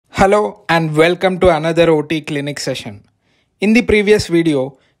Hello and welcome to another OT clinic session. In the previous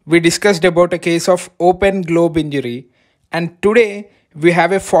video, we discussed about a case of open globe injury, and today we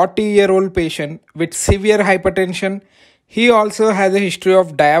have a 40-year-old patient with severe hypertension. He also has a history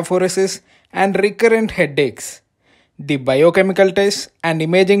of diaphoresis and recurrent headaches. The biochemical tests and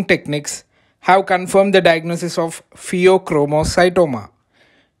imaging techniques have confirmed the diagnosis of PHEOCHROMOCYTOMA.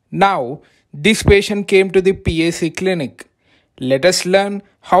 Now, this patient came to the PAC clinic. Let us learn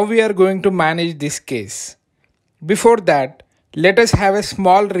how we are going to manage this case. Before that, let us have a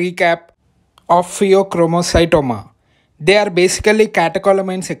small recap of PHEOCHROMOCYTOMA. They are basically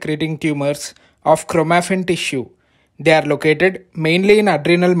catecholamine secreting tumors of chromaffin tissue. They are located mainly in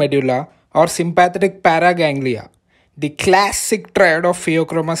adrenal medulla or sympathetic paraganglia. The classic triad of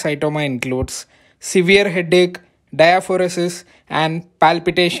PHEOCHROMOCYTOMA includes severe headache, diaphoresis, and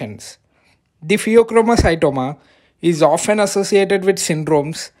palpitations. The PHEOCHROMOCYTOMA is often associated with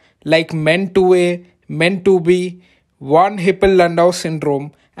syndromes like MEN2A, MEN2B, von Hippel-Lindau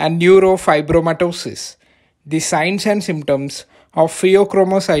syndrome, and neurofibromatosis. The signs and symptoms of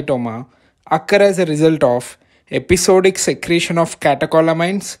PHEOCHROMOCYTOMA occur as a result of episodic secretion of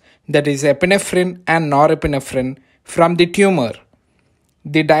catecholamines, that is epinephrine and norepinephrine, from the tumor.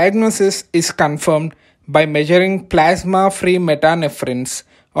 The diagnosis is confirmed by measuring plasma-free metanephrines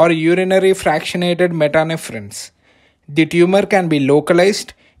or urinary fractionated metanephrines. The tumor can be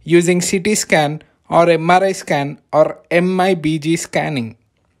localized using CT scan or MRI scan or MIBG scanning.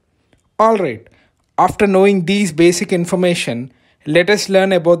 Alright, after knowing these basic information, let us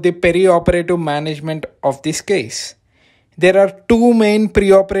learn about the perioperative management of this case. There are two main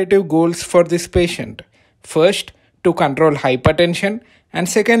preoperative goals for this patient. First, to control hypertension, and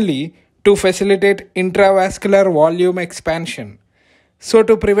secondly, to facilitate intravascular volume expansion. So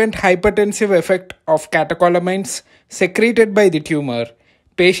to prevent hypertensive effect of catecholamines secreted by the tumor,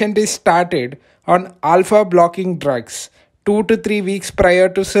 patient is started on alpha blocking drugs 2 to 3 weeks prior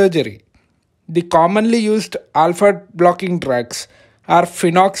to surgery. The commonly used alpha blocking drugs are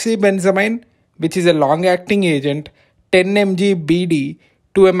phenoxybenzamine, which is a long-acting agent, 10 mg BD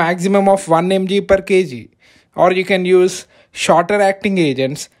to a maximum of 1 mg per kg, or you can use shorter acting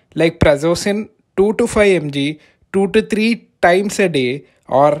agents like prazosin 2 to 5 mg 2 to 3 times a day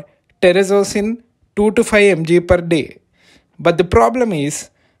or terazosin 2 to 5 mg per day. But the problem is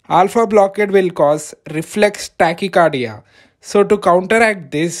alpha blockade will cause reflex tachycardia. So to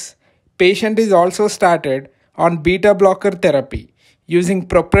counteract this, patient is also started on beta blocker therapy using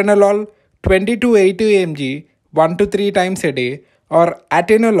propranolol 20 to 80 mg 1 to 3 times a day or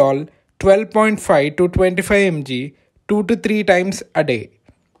atenolol 12.5 to 25 mg 2 to 3 times a day.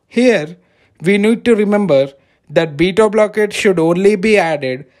 Here, we need to remember that beta blockade should only be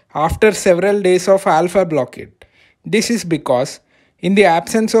added after several days of alpha blockade. This is because in the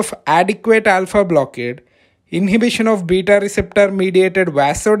absence of adequate alpha blockade, inhibition of beta receptor mediated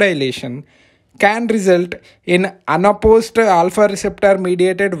vasodilation can result in unopposed alpha receptor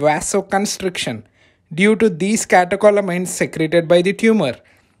mediated vasoconstriction due to these catecholamines secreted by the tumor,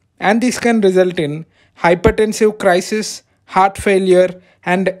 and this can result in hypertensive crisis, heart failure,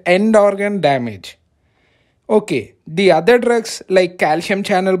 and end organ damage. Okay, the other drugs like calcium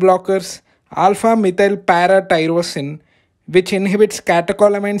channel blockers, alpha-methyl para-tyrosine, which inhibits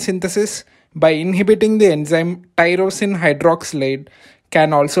catecholamine synthesis by inhibiting the enzyme tyrosine hydroxylase,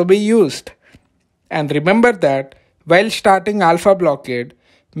 can also be used. And remember that while starting alpha blockade,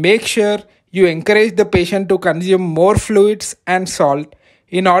 make sure you encourage the patient to consume more fluids and salt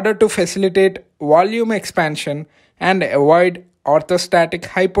in order to facilitate volume expansion and avoid orthostatic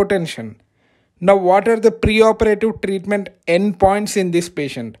hypotension. Now, what are the preoperative treatment endpoints in this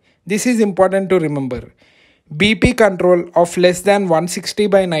patient? This is important to remember. BP control of less than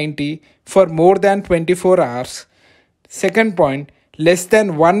 160/90 for more than 24 hours. Second point, less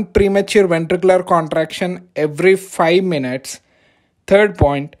than 1 premature ventricular contraction every 5 minutes. Third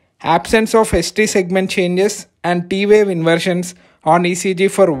point, absence of ST segment changes and T-wave inversions on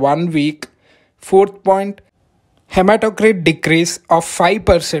ECG for 1 week. Fourth point, hematocrit decrease of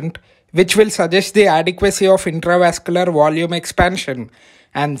 5%, which will suggest the adequacy of intravascular volume expansion.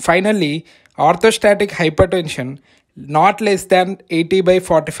 And finally, orthostatic hypertension not less than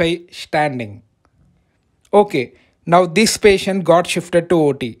 80/45 standing. Okay, now this patient got shifted to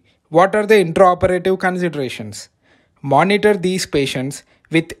OT. What are the intraoperative considerations? Monitor these patients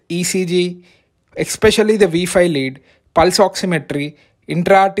with ECG, especially the V5 lead, pulse oximetry,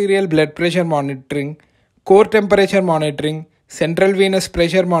 intraarterial blood pressure monitoring, core temperature monitoring, central venous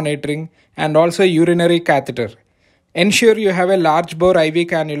pressure monitoring, and also urinary catheter. Ensure you have a large bore IV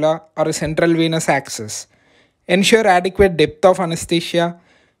cannula or a central venous access. Ensure adequate depth of anesthesia.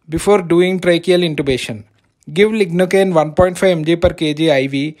 before doing tracheal intubation. Give lignocaine 1.5 mg per kg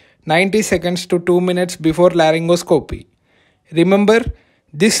IV 90 seconds to 2 minutes before laryngoscopy. Remember,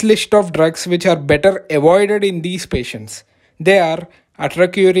 this list of drugs which are better avoided in these patients. They are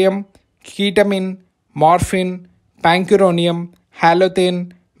atracurium, ketamine, morphine, pancuronium, halothane,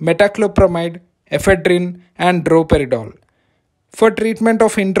 metoclopramide, ephedrine, and droperidol. For treatment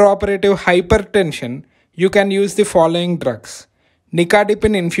of intraoperative hypertension, you can use the following drugs: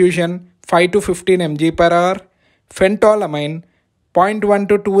 nicardipine infusion 5 to 15 mg per hour, phentolamine 0.1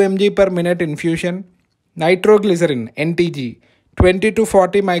 to 2 mg per minute infusion, nitroglycerin NTG 20 to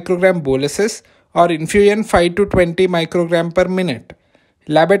 40 microgram boluses or infusion 5 to 20 microgram per minute,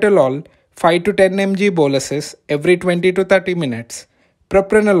 labetalol 5 to 10 mg boluses every 20 to 30 minutes,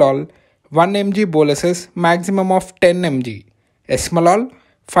 propranolol 1 mg boluses maximum of 10 mg, esmolol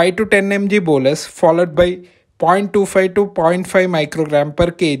 5 to 10 mg bolus followed by 0.25 to 0.5 microgram per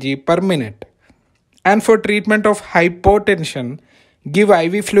kg per minute. And for treatment of hypotension, give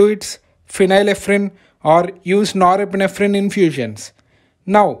IV fluids, phenylephrine, or use norepinephrine infusions.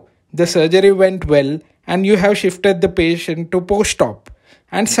 Now, the surgery went well and you have shifted the patient to post-op,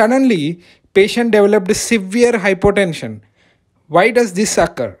 and suddenly patient developed severe hypotension. Why does this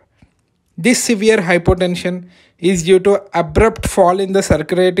occur? This severe hypotension is due to abrupt fall in the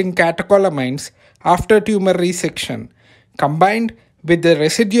circulating catecholamines after tumor resection, combined with the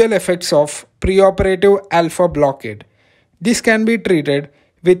residual effects of preoperative alpha blockade. This can be treated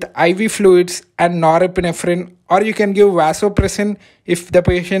with IV fluids and norepinephrine, or you can give vasopressin if the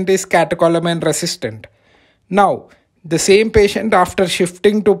patient is catecholamine resistant. Now, the same patient after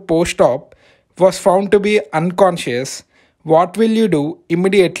shifting to post-op was found to be unconscious. What will you do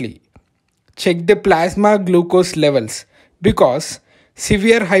immediately? Check the plasma glucose levels, because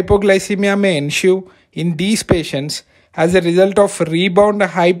severe hypoglycemia may ensue in these patients as a result of rebound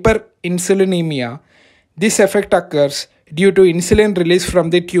hyperinsulinemia. This effect occurs due to insulin release from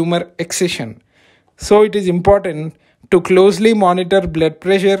the tumor excision. So it is important to closely monitor blood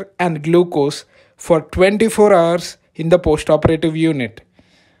pressure and glucose for 24 hours in the postoperative unit.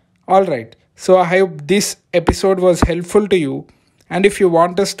 Alright, so I hope this episode was helpful to you, and if you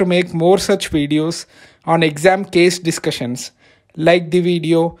want us to make more such videos on exam case discussions, like the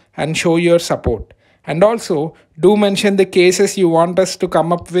video and show your support. And also do mention the cases you want us to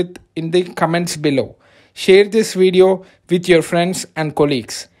come up with in the comments below. Share this video with your friends and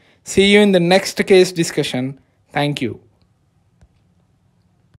colleagues. See you in the next case discussion. Thank you.